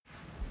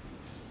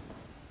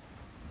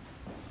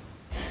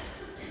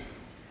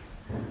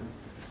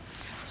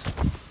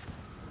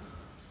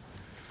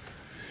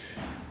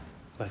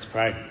Let's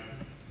pray.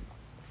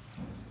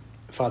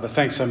 Father,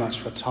 thanks so much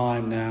for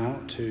time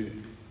now to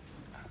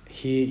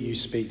hear you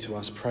speak to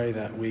us. Pray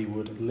that we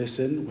would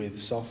listen with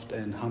soft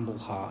and humble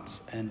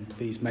hearts, and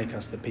please make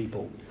us the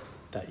people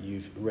that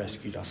you've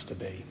rescued us to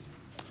be.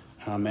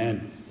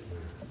 Amen.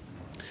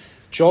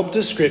 Job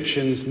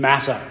descriptions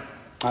matter,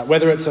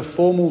 whether it's a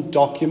formal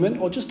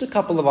document or just a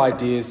couple of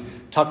ideas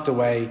tucked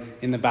away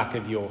in the back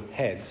of your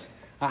heads.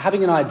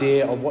 Having an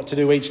idea of what to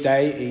do each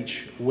day,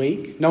 each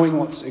week, knowing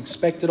what's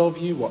expected of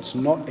you, what's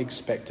not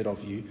expected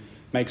of you,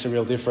 makes a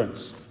real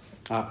difference.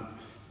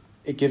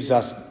 It gives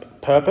us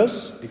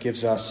purpose, it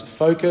gives us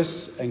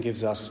focus, and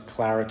gives us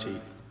clarity.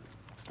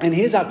 And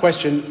here's our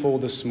question for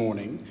this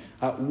morning.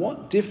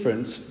 What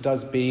difference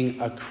does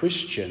being a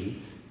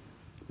Christian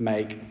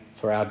make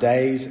for our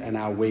days and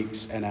our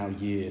weeks and our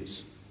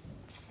years?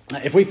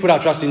 If we've put our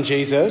trust in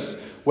Jesus,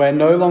 we're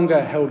no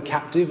longer held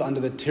captive under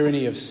the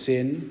tyranny of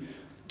sin,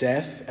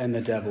 death, and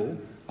the devil.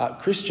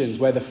 Christians,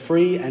 we're the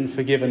free and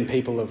forgiven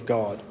people of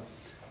God.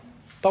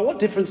 But what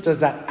difference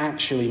does that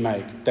actually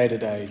make day to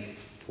day,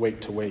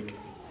 week to week?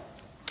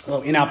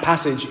 Well, in our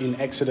passage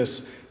in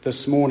Exodus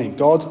this morning,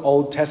 God's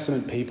Old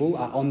Testament people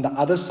are on the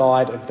other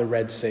side of the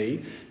Red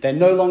Sea. They're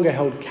no longer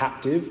held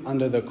captive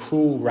under the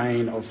cruel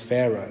reign of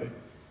Pharaoh.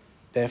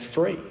 They're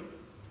free.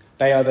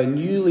 They are the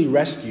newly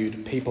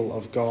rescued people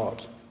of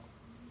God.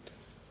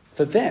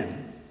 For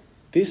them,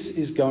 this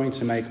is going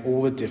to make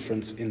all the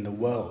difference in the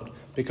world,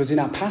 because in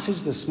our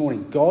passage this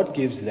morning, God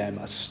gives them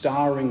a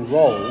starring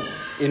role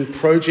in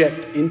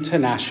Project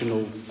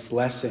International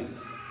Blessing.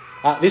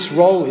 This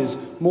role is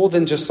more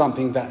than just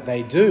something that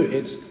they do,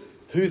 it's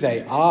who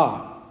they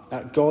are.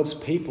 God's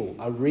people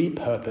are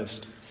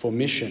repurposed for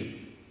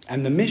mission,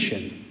 and the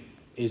mission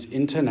is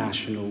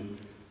international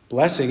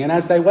blessing. And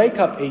as they wake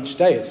up each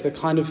day, it's the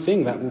kind of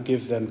thing that will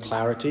give them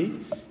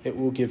clarity, it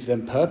will give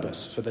them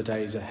purpose for the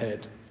days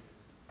ahead.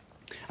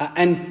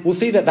 And we'll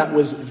see that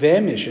was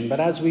their mission, but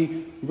as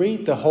we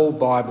read the whole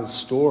Bible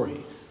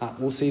story,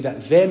 we'll see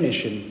that their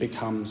mission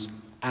becomes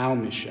our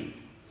mission.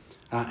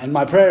 And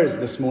my prayer is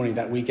this morning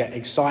that we get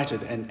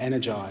excited and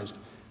energized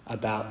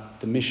about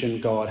the mission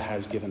God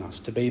has given us,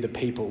 to be the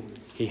people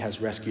he has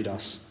rescued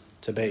us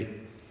to be.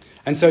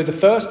 And so the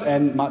first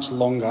and much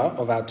longer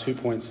of our 2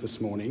 points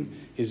this morning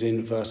is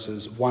in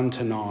verses 1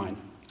 to 9.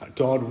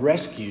 God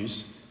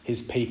rescues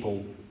his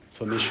people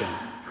for mission.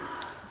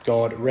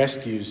 God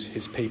rescues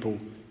his people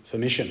for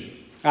mission.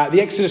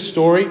 The Exodus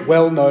story,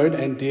 well known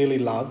and dearly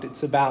loved,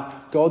 it's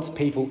about God's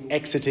people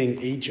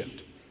exiting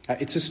Egypt.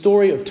 It's a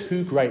story of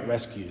two great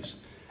rescues.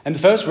 And the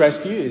first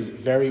rescue is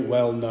very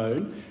well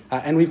known,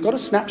 and we've got a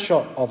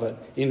snapshot of it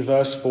in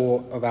verse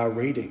 4 of our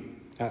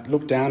reading.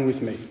 Look down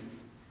with me.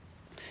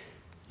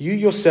 You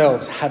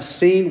yourselves have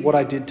seen what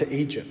I did to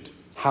Egypt,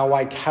 how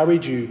I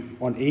carried you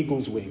on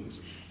eagle's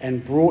wings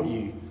and brought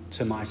you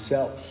to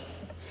myself.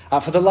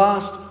 For the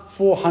last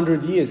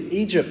 400 years,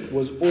 Egypt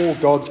was all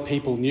God's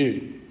people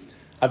knew.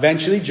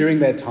 Eventually, during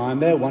their time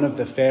there, one of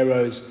the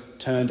pharaohs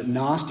turned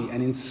nasty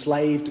and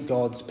enslaved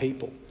God's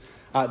people.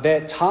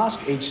 Their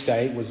task each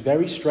day was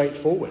very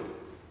straightforward.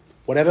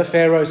 Whatever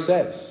Pharaoh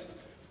says,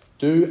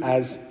 do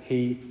as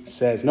he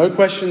says. No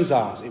questions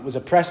asked. It was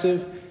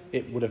oppressive.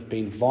 It would have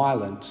been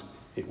violent.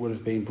 It would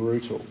have been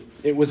brutal.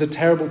 It was a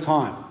terrible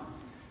time.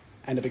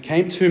 And it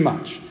became too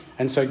much.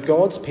 And so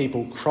God's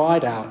people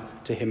cried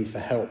out to him for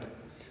help.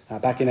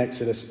 Back in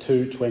Exodus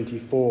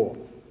 2:24.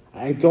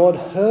 And God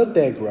heard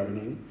their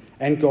groaning,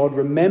 and God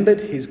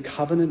remembered his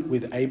covenant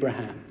with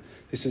Abraham.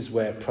 This is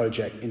where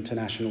Project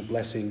International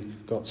Blessing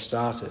got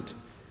started.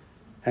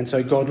 And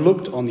so God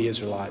looked on the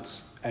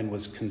Israelites and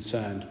was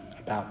concerned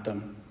about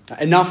them.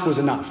 Enough was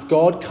enough.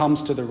 God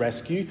comes to the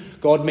rescue.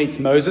 God meets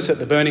Moses at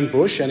the burning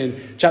bush, and in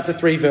chapter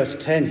 3, verse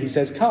 10, he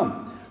says,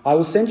 "Come, I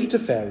will send you to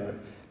Pharaoh,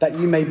 that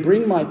you may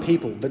bring my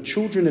people, the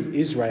children of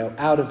Israel,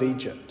 out of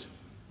Egypt."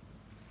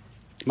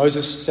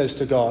 Moses says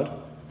to God,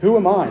 "Who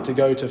am I to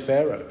go to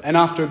Pharaoh?" And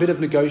after a bit of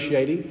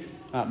negotiating,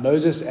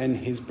 Moses and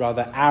his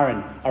brother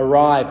Aaron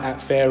arrive at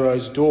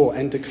Pharaoh's door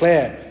and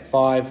declare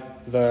 5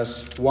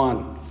 verse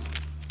 1.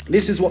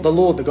 "This is what the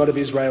Lord, the God of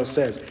Israel,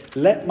 says.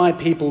 Let my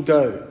people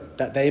go,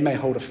 that they may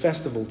hold a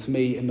festival to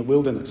me in the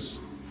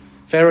wilderness."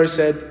 Pharaoh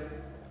said,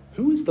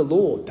 "Who is the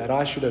Lord that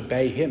I should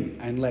obey him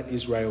and let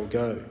Israel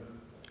go?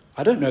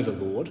 I don't know the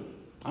Lord.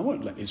 I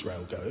won't let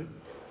Israel go."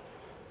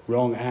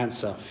 Wrong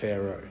answer,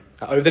 Pharaoh.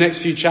 Over the next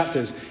few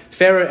chapters,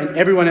 Pharaoh and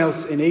everyone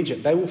else in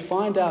Egypt, they will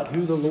find out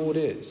who the Lord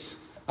is.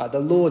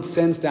 The Lord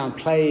sends down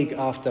plague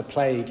after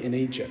plague in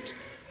Egypt.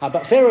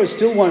 But Pharaoh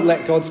still won't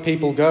let God's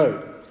people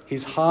go.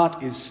 His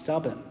heart is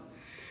stubborn.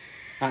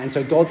 And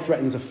so God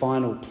threatens a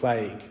final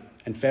plague,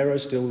 and Pharaoh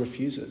still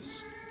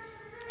refuses.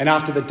 And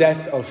after the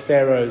death of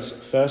Pharaoh's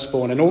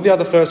firstborn and all the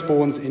other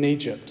firstborns in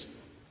Egypt,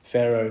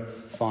 Pharaoh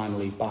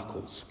finally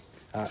buckles.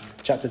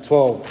 Chapter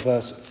 12,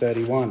 verse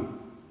 31.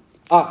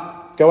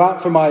 "Up, go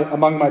out from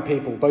among my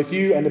people, both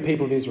you and the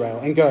people of Israel,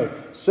 and go,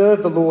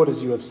 serve the Lord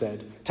as you have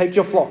said. Take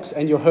your flocks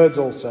and your herds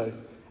also,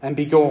 and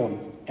be gone,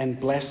 and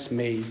bless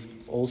me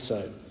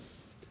also."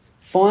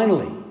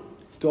 Finally,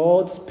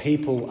 God's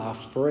people are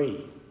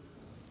free.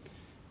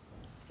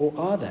 Or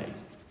are they?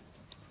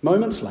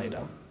 Moments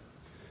later,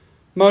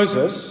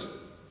 Moses,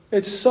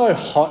 it's so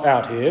hot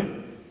out here.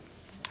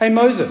 Hey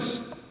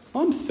Moses,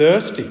 I'm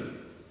thirsty.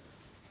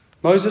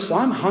 Moses,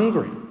 I'm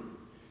hungry.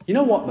 You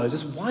know what,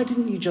 Moses? Why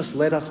didn't you just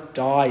let us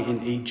die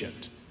in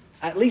Egypt?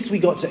 At least we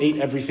got to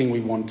eat everything we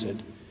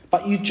wanted.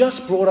 But you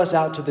just brought us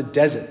out to the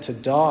desert to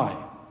die.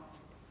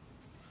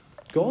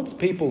 God's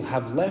people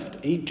have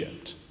left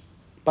Egypt.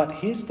 But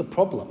here's the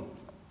problem.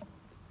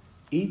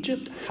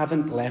 Egypt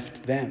haven't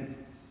left them.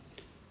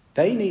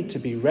 They need to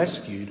be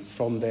rescued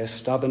from their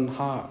stubborn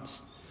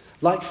hearts.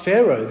 Like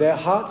Pharaoh, their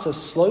hearts are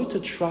slow to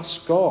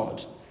trust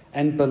God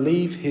and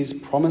believe his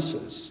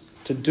promises,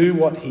 to do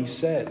what he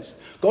says.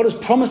 God has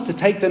promised to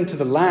take them to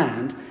the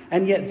land,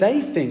 and yet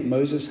they think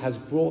Moses has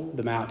brought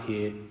them out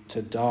here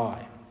to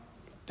die.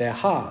 Their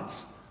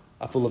hearts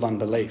are full of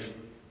unbelief.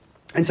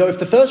 And so if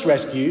the first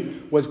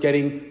rescue was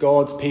getting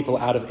God's people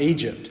out of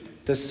Egypt,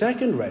 the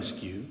second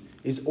rescue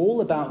is all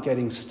about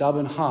getting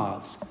stubborn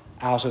hearts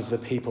out of the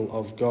people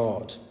of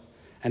God.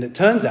 And it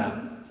turns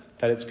out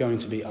that it's going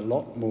to be a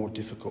lot more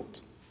difficult.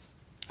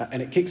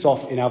 And it kicks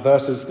off in our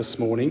verses this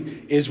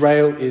morning.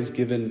 Israel is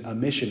given a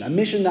mission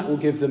that will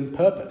give them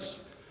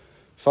purpose,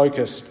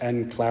 focus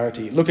and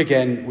clarity. Look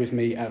again with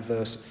me at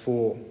verse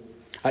 4.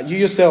 You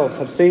yourselves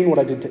have seen what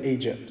I did to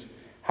Egypt,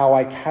 how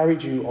I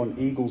carried you on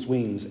eagle's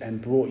wings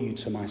and brought you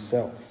to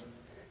myself.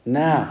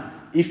 Now,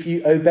 if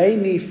you obey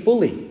me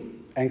fully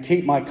and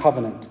keep my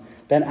covenant,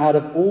 then out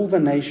of all the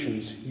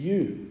nations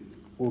you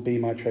will be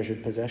my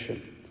treasured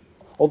possession.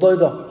 Although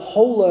the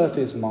whole earth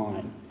is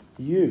mine,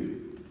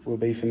 you will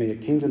be for me a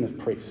kingdom of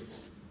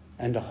priests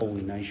and a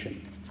holy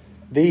nation.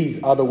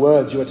 These are the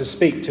words you are to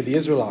speak to the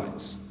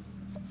Israelites.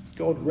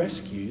 God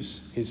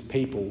rescues his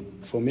people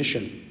for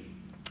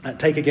mission.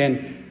 Take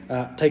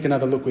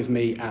another look with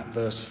me at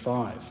verse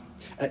 5.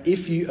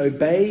 If you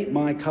obey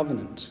my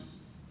covenant,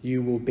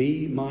 you will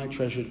be my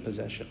treasured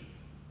possession.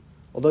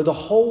 Although the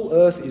whole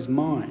earth is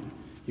mine,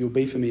 you will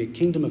be for me a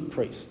kingdom of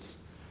priests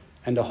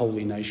and a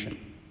holy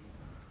nation.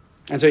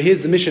 And so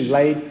here's the mission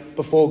laid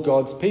before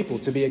God's people,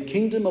 to be a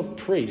kingdom of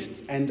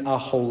priests and a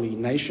holy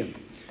nation.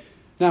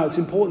 Now, it's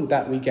important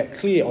that we get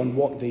clear on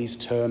what these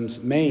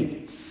terms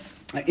mean.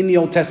 In the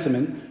Old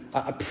Testament,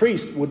 a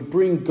priest would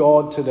bring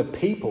God to the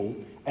people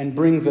and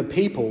bring the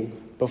people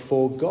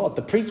before God.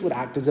 The priest would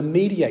act as a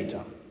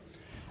mediator.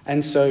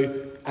 And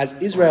so as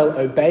Israel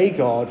obey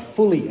God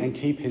fully and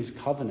keep his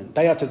covenant,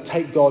 they are to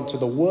take God to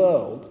the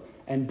world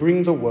and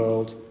bring the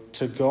world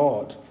to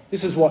God.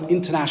 This is what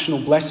international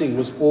blessing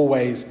was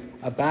always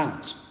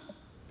about.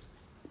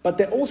 But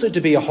they're also to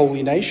be a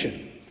holy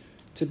nation.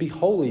 To be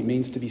holy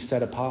means to be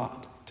set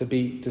apart, to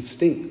be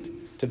distinct,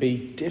 to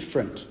be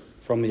different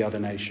from the other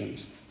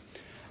nations.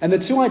 And the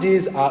two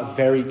ideas are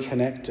very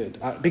connected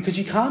because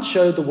you can't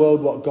show the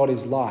world what God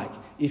is like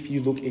if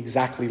you look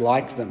exactly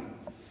like them.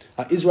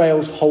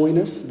 Israel's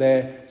holiness,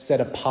 their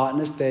set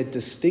apartness, their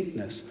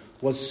distinctness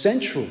was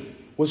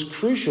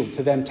crucial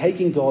to them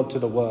taking God to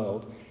the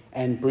world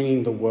and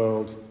bringing the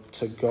world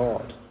to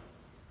God.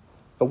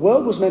 The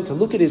world was meant to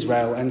look at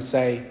Israel and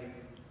say,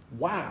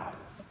 wow,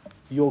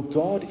 your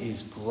God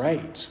is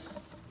great.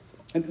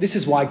 And this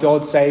is why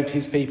God saved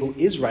his people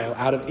Israel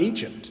out of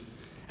Egypt.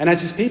 And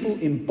as his people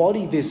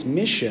embody this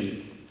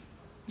mission,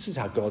 this is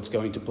how God's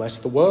going to bless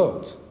the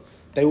world.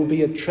 They will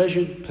be a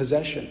treasured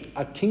possession,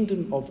 a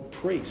kingdom of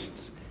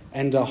priests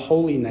and a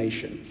holy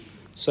nation,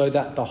 so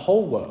that the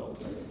whole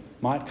world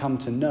might come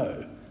to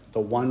know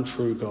the one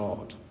true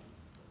God.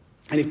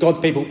 And if God's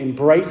people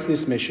embrace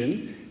this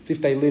mission,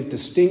 if they live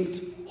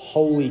distinct,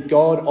 holy,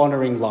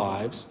 God-honouring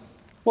lives,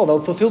 well, they'll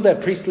fulfill their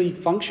priestly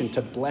function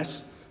to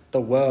bless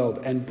the world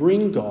and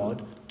bring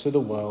God to the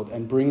world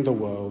and bring the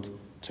world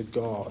to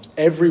God.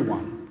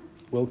 Everyone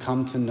will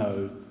come to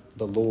know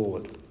the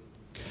Lord.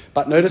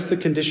 But notice the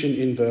condition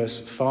in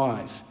verse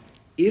 5.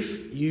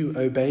 If you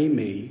obey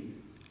me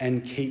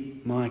and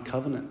keep my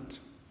covenant.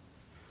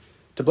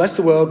 To bless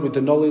the world with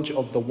the knowledge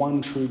of the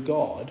one true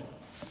God,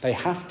 they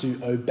have to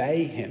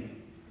obey him.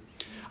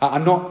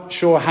 I'm not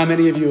sure how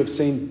many of you have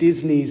seen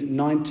Disney's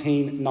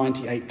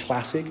 1998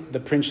 classic, The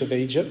Prince of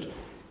Egypt.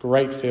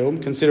 Great film.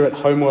 Consider it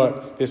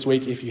homework this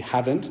week if you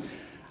haven't.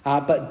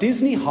 But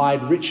Disney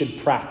hired Richard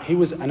Pratt. He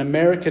was an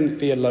American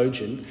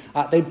theologian.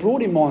 They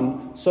brought him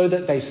on so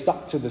that they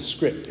stuck to the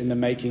script in the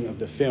making of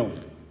the film.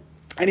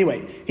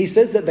 Anyway, he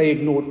says that they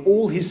ignored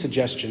all his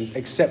suggestions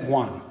except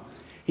one.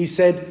 He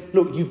said,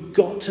 look, you've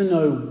got to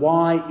know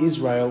why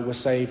Israel was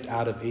saved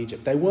out of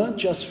Egypt. They weren't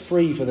just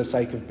free for the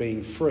sake of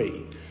being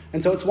free.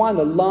 And so it's why in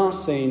the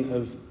last scene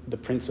of The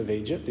Prince of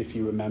Egypt, if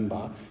you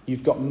remember,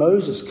 you've got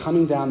Moses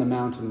coming down the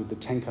mountain with the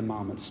Ten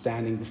Commandments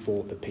standing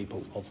before the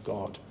people of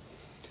God.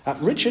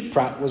 Richard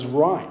Pratt was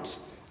right.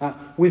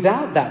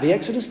 Without that, the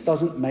Exodus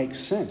doesn't make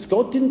sense.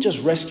 God didn't just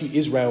rescue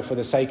Israel for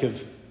the sake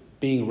of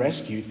being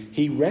rescued.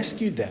 He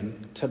rescued them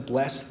to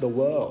bless the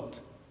world,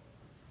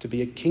 to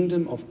be a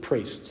kingdom of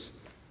priests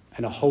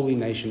and a holy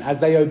nation, as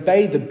they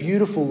obey the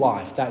beautiful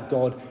life that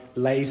God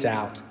lays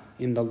out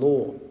in the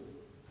law.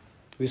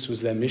 This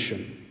was their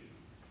mission.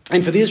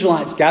 And for the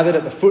Israelites gathered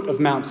at the foot of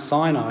Mount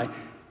Sinai,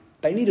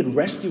 They needed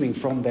rescuing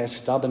from their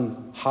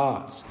stubborn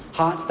hearts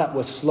that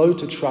were slow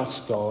to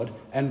trust God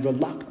and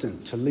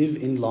reluctant to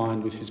live in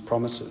line with his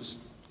promises.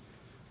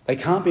 They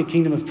can't be a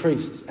kingdom of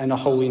priests and a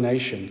holy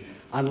nation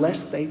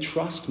unless they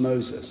trust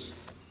Moses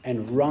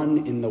and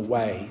run in the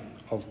way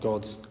of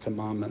God's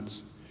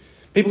commandments.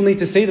 People need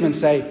to see them and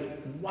say,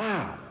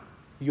 wow,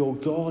 your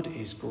God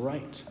is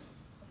great.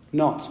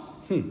 Not,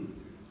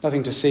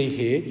 nothing to see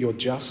here, you're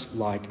just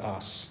like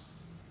us.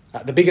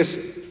 The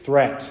biggest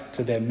threat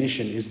to their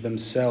mission is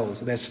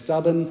themselves, their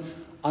stubborn,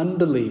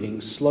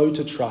 unbelieving, slow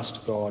to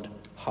trust God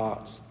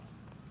hearts.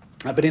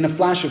 But in a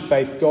flash of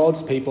faith,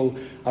 God's people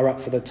are up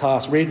for the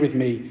task. Read with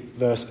me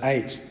verse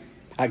 8.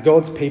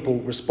 God's people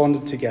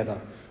responded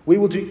together, "We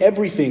will do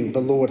everything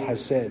the Lord has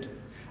said."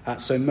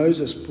 So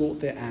Moses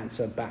brought their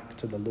answer back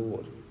to the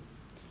Lord.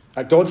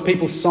 God's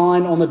people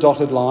sign on the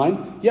dotted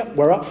line. Yep,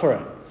 we're up for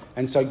it.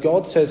 And so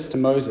God says to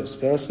Moses,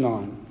 verse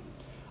 9,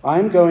 "I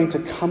am going to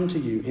come to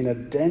you in a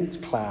dense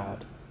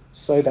cloud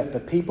so that the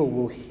people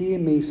will hear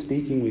me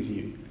speaking with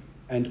you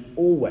and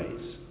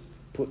always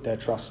put their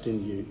trust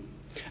in you."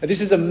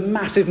 This is a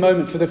massive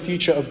moment for the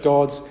future of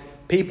God's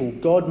people.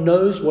 God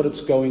knows what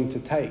it's going to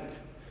take.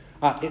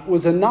 It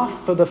was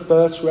enough for the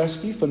first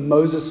rescue, for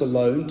Moses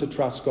alone to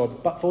trust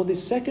God. But for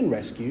this second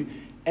rescue,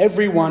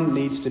 everyone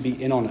needs to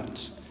be in on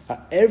it.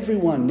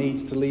 Everyone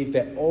needs to leave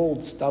their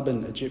old,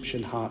 stubborn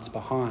Egyptian hearts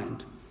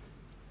behind.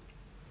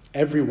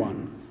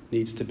 Everyone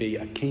needs to be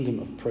a kingdom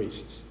of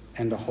priests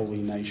and a holy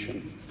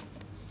nation.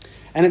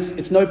 And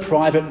it's no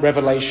private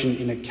revelation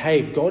in a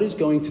cave. God is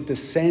going to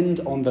descend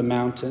on the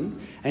mountain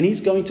and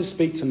he's going to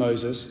speak to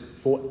Moses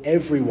for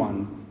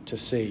everyone to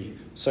see,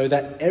 so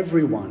that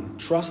everyone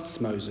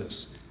trusts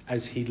Moses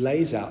as he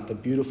lays out the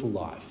beautiful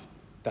life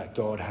that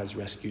God has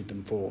rescued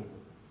them for.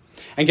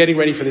 And getting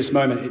ready for this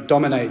moment, it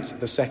dominates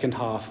the second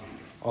half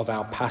of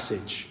our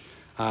passage,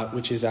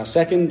 which is our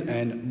second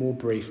and more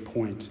brief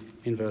point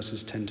in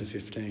verses 10 to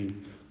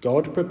 15.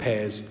 God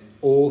prepares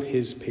all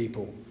his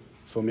people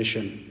for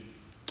mission.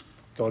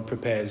 God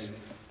prepares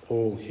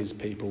all his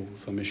people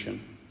for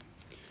mission.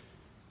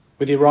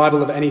 With the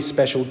arrival of any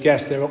special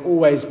guest, there are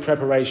always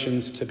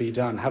preparations to be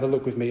done. Have a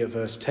look with me at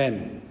verse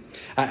 10.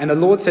 And the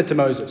Lord said to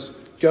Moses,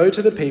 "Go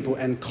to the people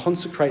and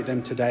consecrate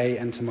them today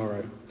and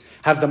tomorrow.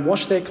 Have them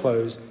wash their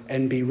clothes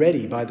and be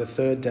ready by the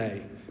third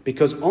day,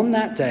 because on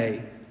that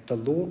day the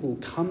Lord will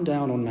come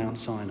down on Mount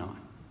Sinai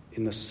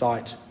in the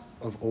sight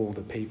of all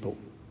the people."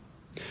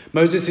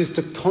 Moses is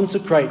to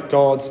consecrate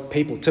God's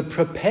people, to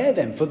prepare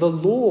them for the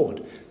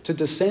Lord to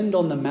descend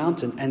on the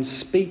mountain and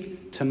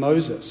speak to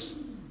Moses.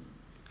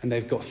 And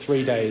they've got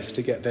 3 days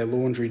to get their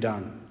laundry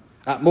done.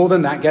 More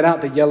than that, get out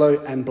the yellow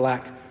and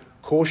black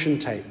caution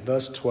tape.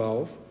 Verse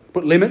 12.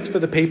 Put limits for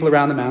the people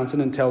around the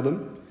mountain and tell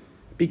them,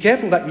 "Be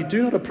careful that you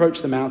do not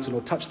approach the mountain or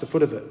touch the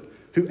foot of it.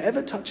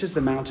 Whoever touches the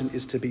mountain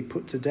is to be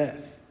put to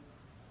death.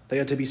 They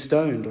are to be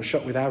stoned or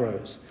shot with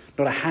arrows.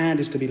 Not a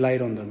hand is to be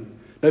laid on them.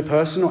 No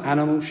person or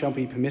animal shall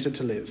be permitted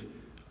to live.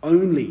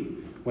 Only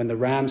when the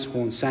ram's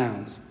horn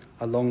sounds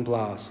a long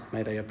blast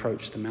may they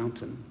approach the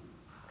mountain."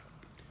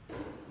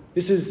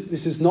 This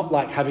is not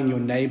like having your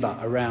neighbour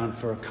around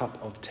for a cup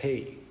of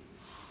tea.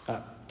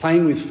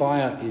 Playing with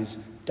fire is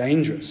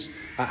dangerous.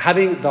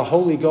 Having the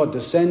holy God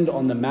descend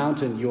on the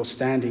mountain you're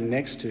standing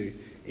next to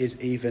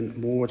is even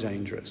more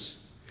dangerous.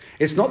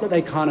 It's not that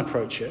they can't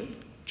approach it,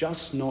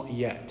 just not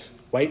yet.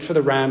 Wait for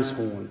the ram's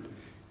horn.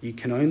 You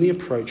can only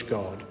approach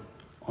God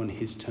on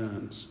his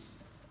terms.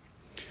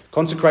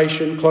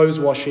 Consecration, clothes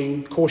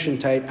washing, caution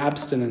tape,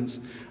 abstinence.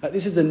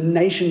 This is a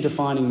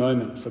nation-defining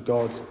moment for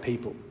God's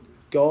people.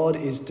 God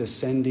is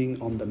descending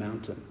on the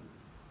mountain.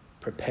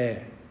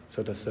 Prepare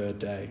for the third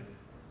day.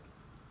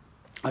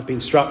 I've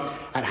been struck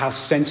at how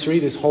sensory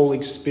this whole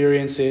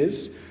experience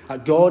is.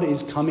 God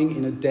is coming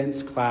in a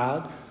dense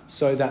cloud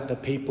so that the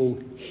people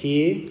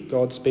hear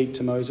God speak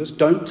to Moses.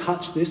 Don't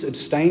touch this,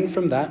 abstain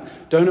from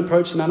that. Don't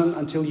approach the mountain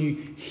until you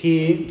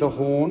hear the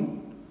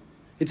horn.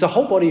 It's a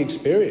whole body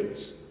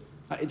experience.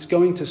 It's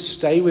going to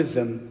stay with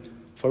them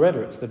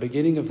forever. It's the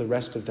beginning of the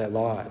rest of their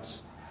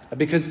lives.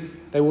 Because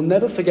they will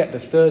never forget the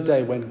third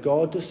day when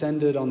God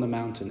descended on the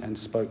mountain and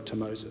spoke to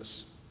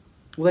Moses.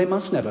 Well, they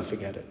must never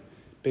forget it,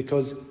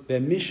 because their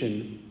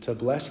mission to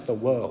bless the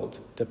world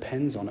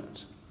depends on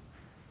it.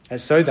 And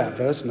so that,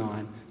 verse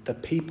 9, the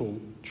people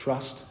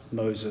trust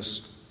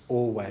Moses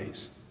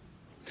always.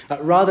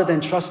 Rather than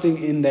trusting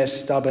in their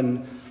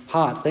stubborn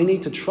hearts, they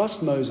need to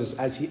trust Moses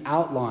as he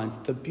outlines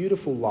the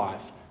beautiful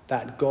life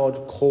that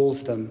God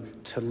calls them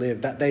to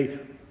live, that they,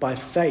 by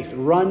faith,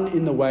 run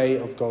in the way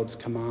of God's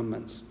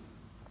commandments.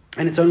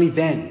 And it's only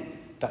then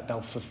that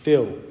they'll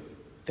fulfill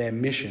their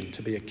mission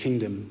to be a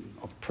kingdom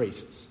of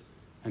priests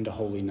and a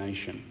holy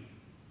nation.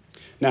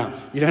 Now,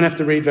 you don't have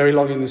to read very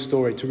long in this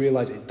story to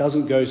realize it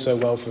doesn't go so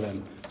well for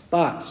them,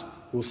 but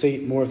we'll see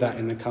more of that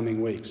in the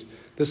coming weeks.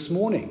 This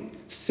morning,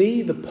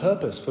 see the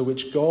purpose for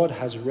which God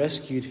has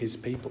rescued his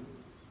people.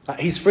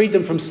 He's freed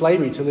them from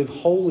slavery to live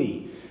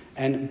holy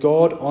and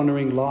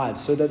God-honouring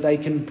lives so that they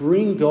can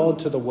bring God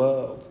to the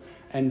world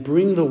and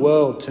bring the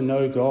world to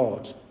know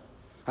God.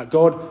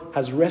 God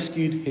has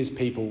rescued his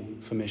people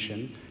for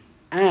mission,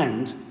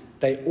 and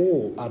they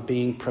all are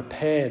being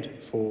prepared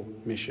for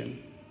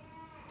mission.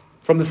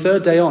 From the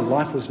third day on,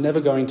 life was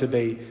never going to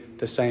be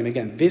the same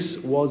again.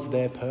 This was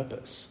their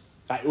purpose.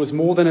 It was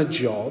more than a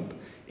job.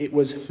 It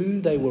was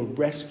who they were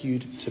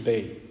rescued to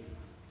be.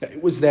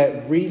 It was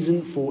their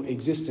reason for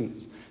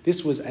existence.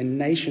 This was a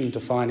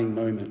nation-defining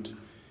moment.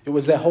 It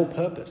was their whole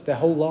purpose, their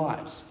whole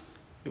lives.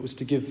 It was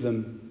to give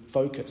them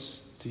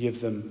focus, to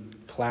give them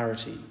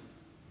clarity.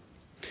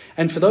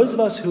 And for those of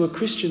us who are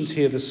Christians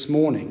here this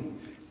morning,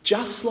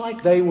 just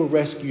like they were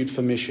rescued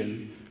for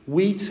mission,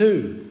 we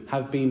too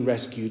have been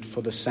rescued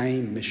for the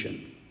same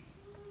mission.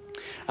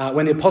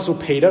 When the Apostle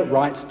Peter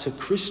writes to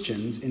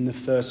Christians in the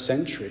first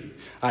century,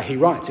 he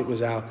writes, it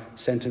was our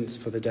sentence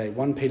for the day,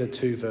 1 Peter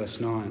 2 verse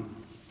 9.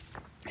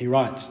 He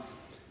writes,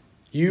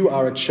 "You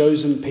are a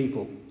chosen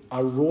people,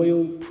 a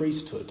royal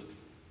priesthood,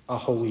 a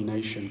holy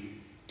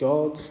nation,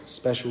 God's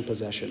special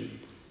possession,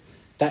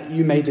 that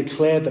you may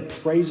declare the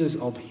praises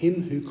of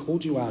him who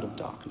called you out of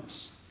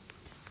darkness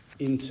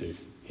into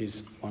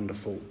his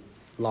wonderful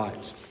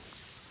light."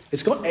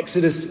 It's got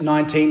Exodus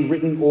 19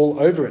 written all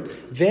over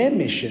it. Their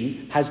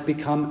mission has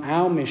become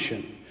our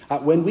mission.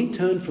 When we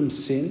turn from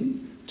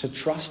sin to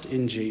trust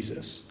in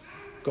Jesus,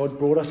 God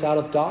brought us out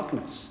of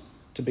darkness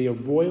to be a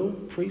royal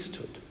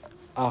priesthood,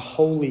 a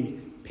holy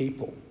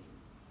people.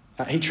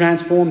 He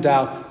transformed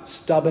our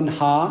stubborn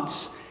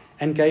hearts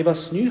and gave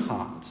us new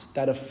hearts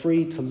that are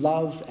free to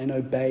love and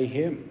obey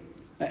him.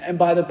 And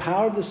by the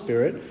power of the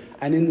Spirit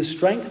and in the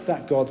strength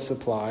that God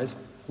supplies,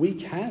 we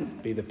can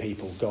be the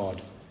people God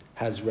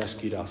has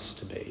rescued us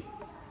to be.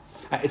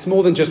 It's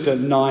more than just a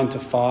 9 to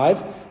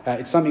 5.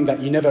 It's something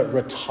that you never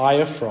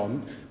retire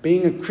from.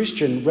 Being a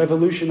Christian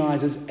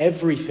revolutionizes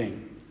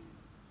everything.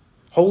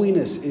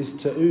 Holiness is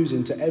to ooze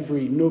into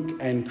every nook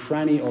and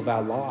cranny of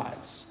our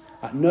lives.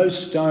 No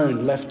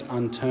stone left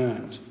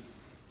unturned.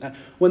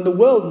 When the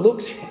world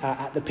looks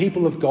at the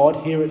people of God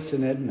here at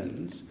St.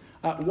 Edmund's,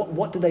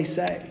 what do they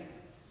say?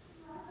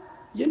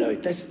 You know,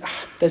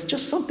 there's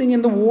just something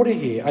in the water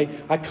here.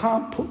 I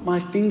can't put my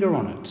finger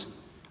on it.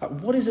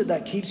 What is it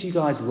that keeps you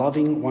guys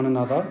loving one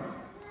another?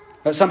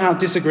 Somehow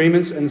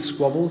disagreements and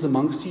squabbles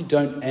amongst you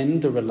don't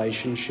end the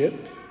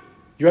relationship.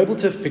 You're able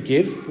to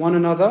forgive one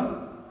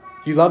another.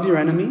 You love your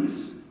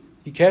enemies.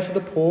 You care for the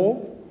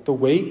poor, the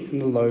weak and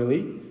the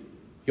lowly.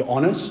 You're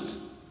honest,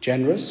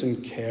 generous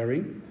and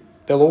caring.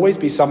 There'll always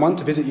be someone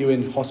to visit you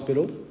in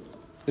hospital.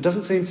 There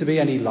doesn't seem to be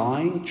any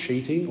lying,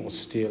 cheating or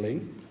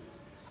stealing.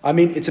 I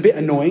mean, it's a bit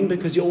annoying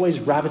because you're always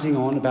rabbiting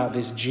on about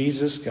this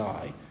Jesus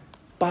guy.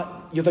 But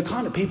you're the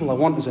kind of people I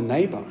want as a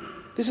neighbour.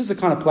 This is the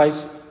kind of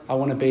place I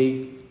want to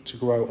be to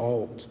grow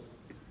old.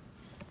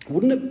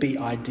 Wouldn't it be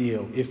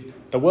ideal if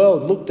the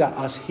world looked at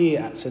us here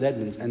at St.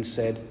 Edmund's and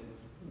said,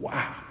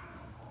 "Wow,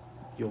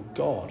 your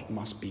God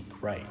must be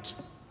great."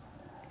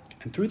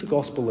 And through the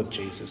gospel of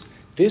Jesus,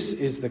 this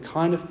is the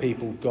kind of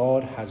people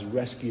God has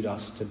rescued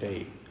us to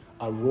be,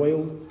 a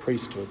royal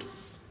priesthood,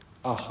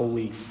 a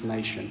holy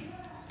nation.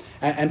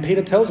 And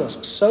Peter tells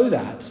us so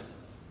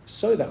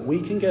that we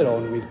can get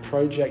on with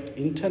Project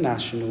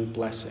International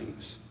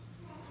Blessings,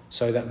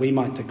 so that we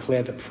might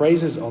declare the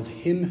praises of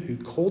him who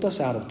called us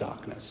out of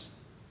darkness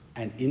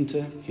and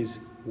into his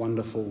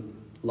wonderful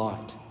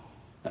light.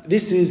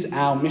 This is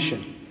our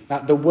mission,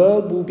 that the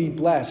world will be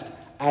blessed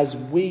as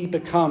we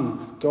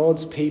become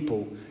God's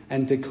people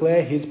and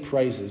declare his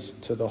praises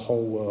to the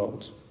whole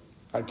world.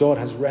 God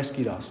has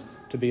rescued us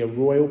to be a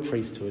royal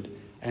priesthood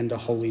and a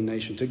holy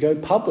nation, to go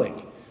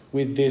public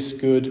with this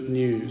good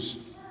news.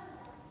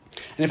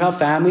 And if our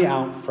family,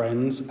 our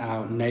friends,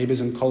 our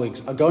neighbours and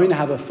colleagues are going to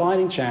have a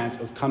fighting chance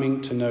of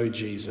coming to know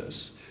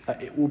Jesus,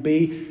 it will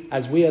be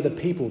as we are the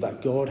people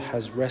that God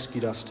has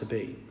rescued us to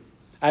be.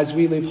 As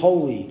we live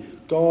holy,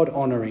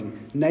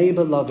 God-honouring,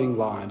 neighbour-loving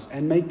lives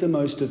and make the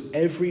most of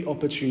every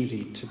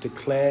opportunity to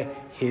declare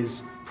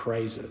his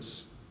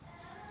praises.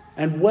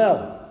 And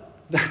well,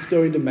 that's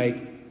going to make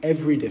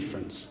every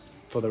difference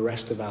for the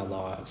rest of our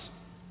lives.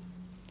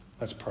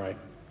 Let's pray.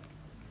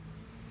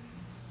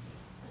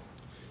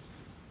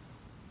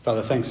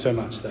 Father, thanks so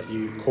much that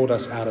you called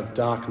us out of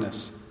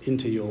darkness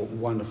into your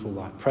wonderful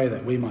light. Pray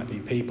that we might be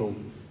people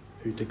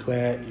who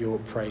declare your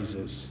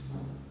praises.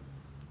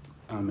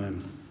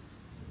 Amen.